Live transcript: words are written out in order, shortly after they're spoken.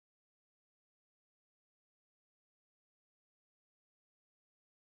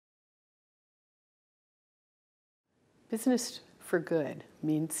Business for good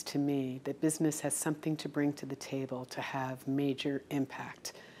means to me that business has something to bring to the table to have major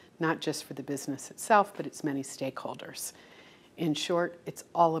impact, not just for the business itself, but its many stakeholders. In short, it's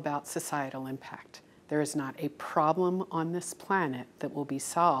all about societal impact. There is not a problem on this planet that will be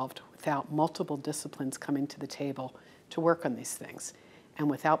solved without multiple disciplines coming to the table to work on these things. And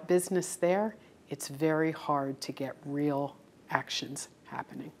without business there, it's very hard to get real actions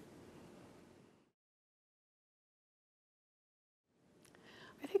happening.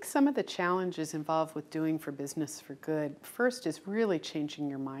 I think some of the challenges involved with doing for business for good, first is really changing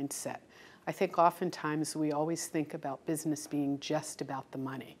your mindset. I think oftentimes we always think about business being just about the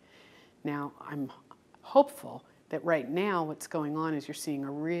money. Now, I'm hopeful that right now what's going on is you're seeing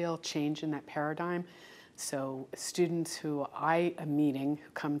a real change in that paradigm. So students who I am meeting who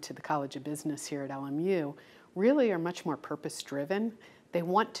come to the College of Business here at LMU really are much more purpose-driven. They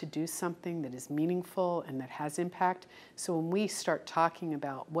want to do something that is meaningful and that has impact. So when we start talking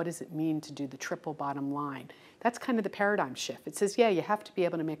about what does it mean to do the triple bottom line, that's kind of the paradigm shift. It says, yeah, you have to be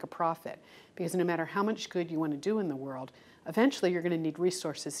able to make a profit because no matter how much good you want to do in the world, eventually you're going to need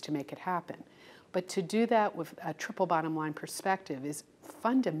resources to make it happen. But to do that with a triple bottom line perspective is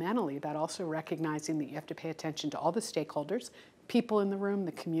fundamentally about also recognizing that you have to pay attention to all the stakeholders, people in the room,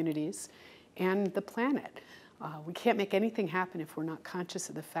 the communities, and the planet. We can't make anything happen if we're not conscious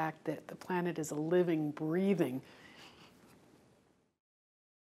of the fact that the planet is a living, breathing.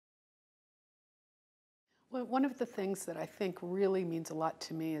 Well, one of the things that I think really means a lot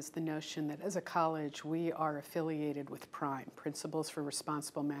to me is the notion that as a college, we are affiliated with PRIME, Principles for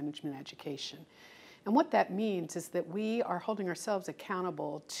Responsible Management Education. And what that means is that we are holding ourselves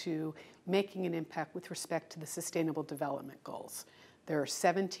accountable to making an impact with respect to the Sustainable Development Goals. There are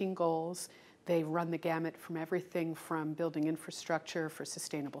 17 goals. They run the gamut from everything from building infrastructure for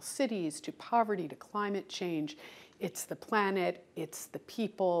sustainable cities to poverty to climate change. It's the planet, it's the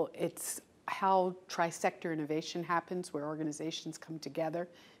people, it's how tri-sector innovation happens, where organizations come together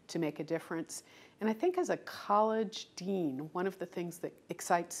to make a difference. And I think as a college dean, one of the things that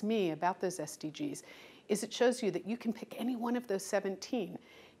excites me about those SDGs is it shows you that you can pick any one of those 17.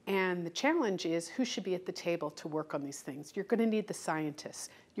 And the challenge is who should be at the table to work on these things. You're going to need the scientists,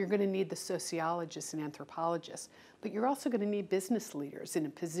 you're going to need the sociologists and anthropologists, but you're also going to need business leaders in a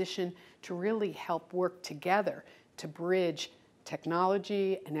position to really help work together to bridge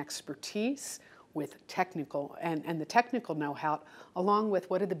technology and expertise with technical and the technical know-how, along with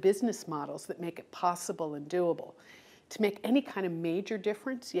what are the business models that make it possible and doable. To make any kind of major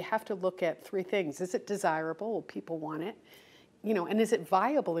difference, you have to look at three things. Is it desirable? Will people want it? You know, and is it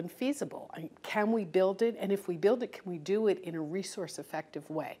viable and feasible? Can we build it? And if we build it, can we do it in a resource-effective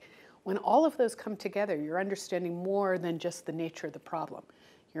way? When all of those come together, you're understanding more than just the nature of the problem.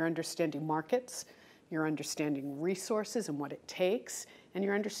 You're understanding markets, you're understanding resources and what it takes, and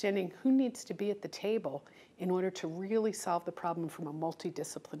you're understanding who needs to be at the table in order to really solve the problem from a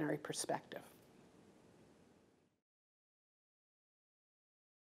multidisciplinary perspective.